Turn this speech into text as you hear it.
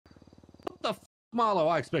Marlo,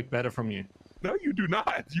 I expect better from you. No, you do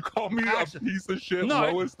not. You call me a piece of shit,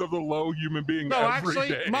 lowest of the low human being every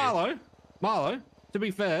day. Marlo, to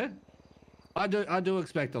be fair, I do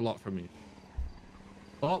expect a lot from you.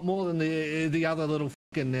 A lot more than the other little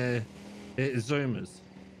fucking Zoomers.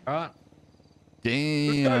 All right?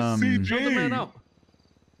 Damn. Shut the man up.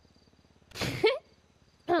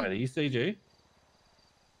 Wait, are you CG?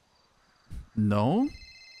 No.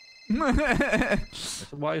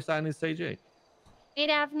 Why are you saying he's CG? Hey,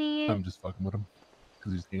 Daphne. I'm just fucking with him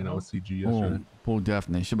because he's hanging out with CG yesterday. Oh, poor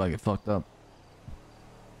Daphne. She about to get fucked up.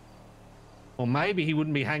 Or maybe he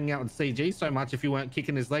wouldn't be hanging out with CG so much if you weren't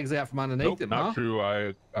kicking his legs out from underneath him. Not true.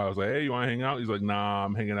 I was like, hey, you want to hang out? He's like, nah,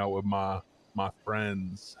 I'm hanging out with my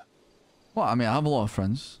friends. Well, I mean, I have a lot of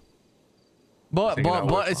friends. But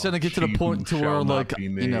it's gonna get to the point to where, like, you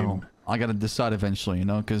know, I gotta decide eventually, you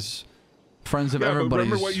know, because friends of everybody.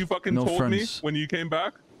 Remember what you fucking told friends. me when you came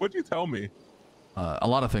back? What'd you tell me? A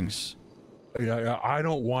lot of things. Yeah, I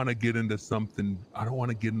don't want to get into something. I don't want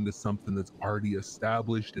to get into something that's already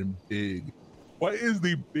established and big. What is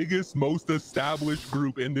the biggest, most established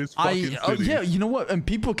group in this fucking city? Yeah, you know what? And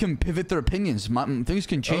people can pivot their opinions. Things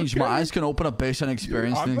can change. My eyes can open up based on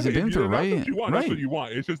experience things they've been through, right? That's what you want. Right. That's what you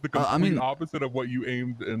want. It's just the complete opposite of what you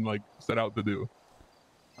aimed and like set out to do.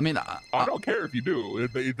 I mean, I don't care if you do.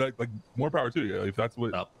 Like more power to you. If that's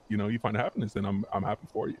what you know, you find happiness in, I'm happy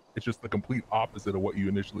for you. It's just the complete opposite of what you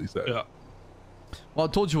initially said. Yeah. Well, I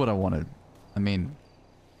told you what I wanted. I mean,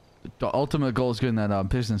 the ultimate goal is getting that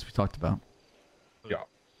business we talked about. Yeah.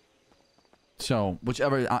 So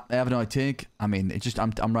whichever avenue I take, I mean, it's just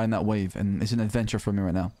I'm riding that wave, and it's an adventure for me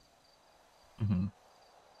right now. Mm-hmm.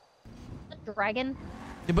 Dragon.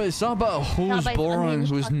 Yeah, but it's not about who's boring,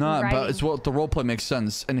 who's not, but it's what the roleplay makes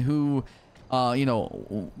sense and who, you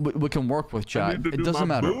know, we can work with, chat. It doesn't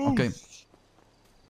matter. Okay.